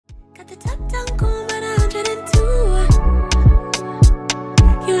the top down cool, but 102.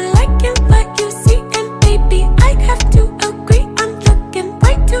 You like it, what you see, and baby, I have to agree. I'm looking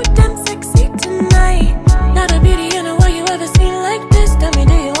way too damn sexy tonight. Not a beauty in the world you ever seen like this. Tell me,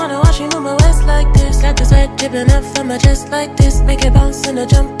 do you wanna watch me move my waist like this? Got the sweat dripping up from my chest like this. Make it bounce and a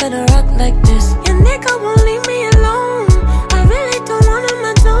jump and a rock like this. Your nigga won't leave me alone. I really don't want him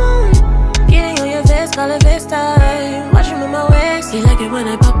my zone. Getting on your face, call it FaceTime. Watch me move my waist. He like it when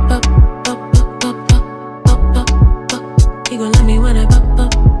I pop up. He gon' love me when I pop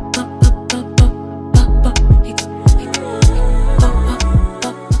up.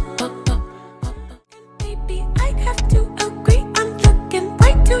 Baby, I have to agree. I'm looking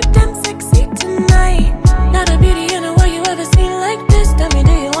way too damn sexy tonight. Not a beauty in the world you ever seen like this. Tell me,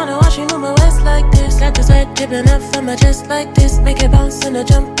 do you wanna watch me move my waist like this? Got the sweat dripping up from my chest like this. Make it bounce and a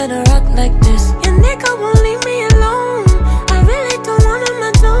jump and a rock like this. Your nigga won't leave me alone. I really don't want him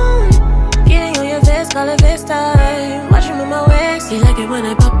my zone. Getting on your face, call it FaceTime. Watch me move my waist. He like it when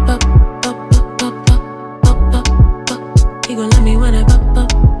I pop up. He gon' love me when I pop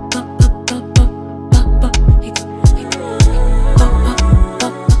up.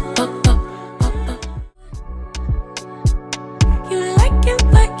 You like it,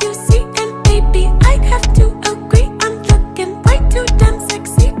 what you see, and baby, I have to agree. I'm looking way too damn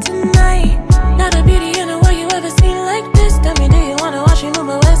sexy tonight. Not a beauty in the world you ever seen like this. Tell me, do you wanna watch me move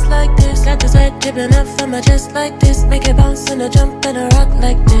my waist like this? Got the sweat dripping up from my chest like this. Make it bounce and a jump and a rock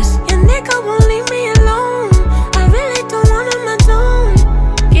like this. Your nigga won't leave me alone. I really don't want him my zone.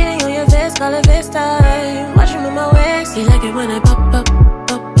 Getting on your face, call it FaceTime. Watch me move my waist. He like it when I pop up.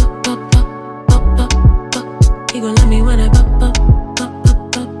 He gon' love me when I pop up.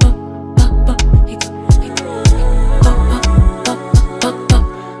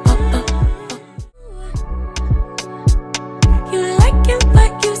 You like it,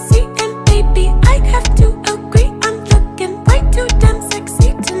 what you see, and baby, I have to agree. I'm looking way too damn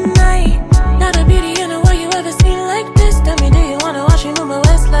sexy tonight. Not a beauty in the world you ever seen like this. Tell me, do you wanna watch me move my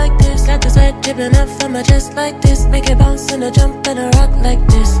waist like this? Got the sweat dripping up from my chest like this. Make it bounce and a jump and a rock like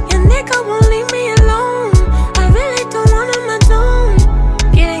this. Your nigga won't leave me alone. I really don't want him my zone.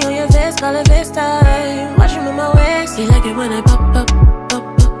 Getting on your face, call it FaceTime. Watch me move my waist. He like it when I pop up.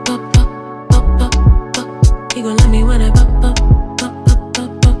 He gon' love me when I pop up.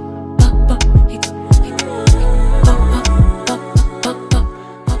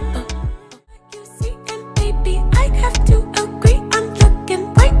 You see, and baby, I have to agree. I'm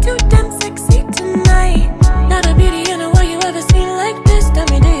looking way too damn sexy tonight. Not a beauty in the world you ever seen like this. Tell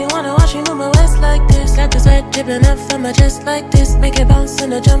me, do you wanna watch me move my waist like this? Got the sweat dripping up from my chest like this. Make it bounce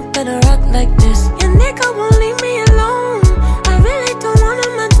and a jump and a rock like this. Your nigga won't leave me alone. I really don't want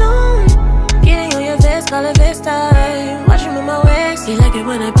him my zone. Getting on your face, call it FaceTime. Watch me move my waist. He like it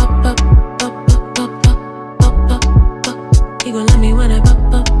when I pop up. He gon' love me when I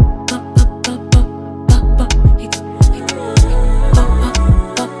pop up.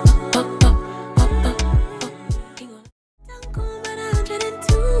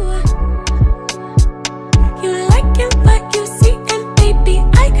 You like it, what you see, and baby,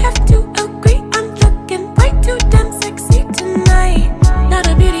 I have to agree. I'm looking way too damn sexy tonight. Not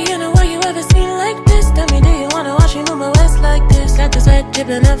a beauty in the world you ever seen like this. Tell me, do you wanna watch me move my waist like this? Got the sweat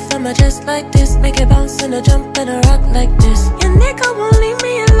dripping up from my chest like this. Make it bounce and a jump and a rock like this. Your nigga won't leave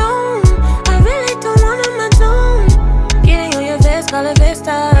me alone. I really don't want him my zone. Getting on your face, call it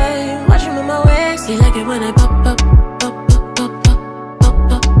FaceTime. Watch me move my waist. He like it when I pop up.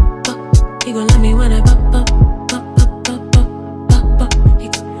 He gon' love me when I pop up.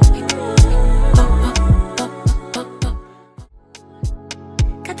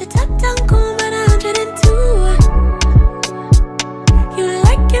 Got the top down cool, but 102. You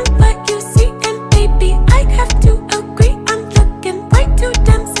like it, what you see, and baby, I have to agree. I'm looking way too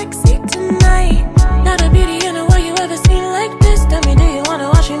damn sexy tonight. Not a beauty in the world you ever seen like this. Tell me, do you wanna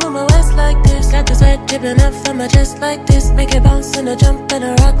watch me move my waist like this? Got the sweat dripping up from my chest like this. Make it bounce and a jump and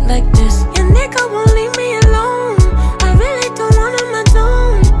a rock like this. Your nigga won't leave me alone. I really don't want him my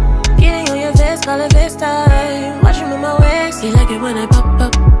zone. Getting on your face, call it FaceTime. Watch me move my waist. He like it when I pop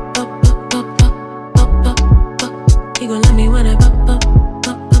up. He gon' love me when I pop up.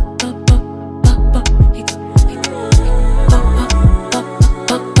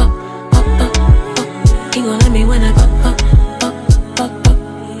 He gon' love me when I pop up.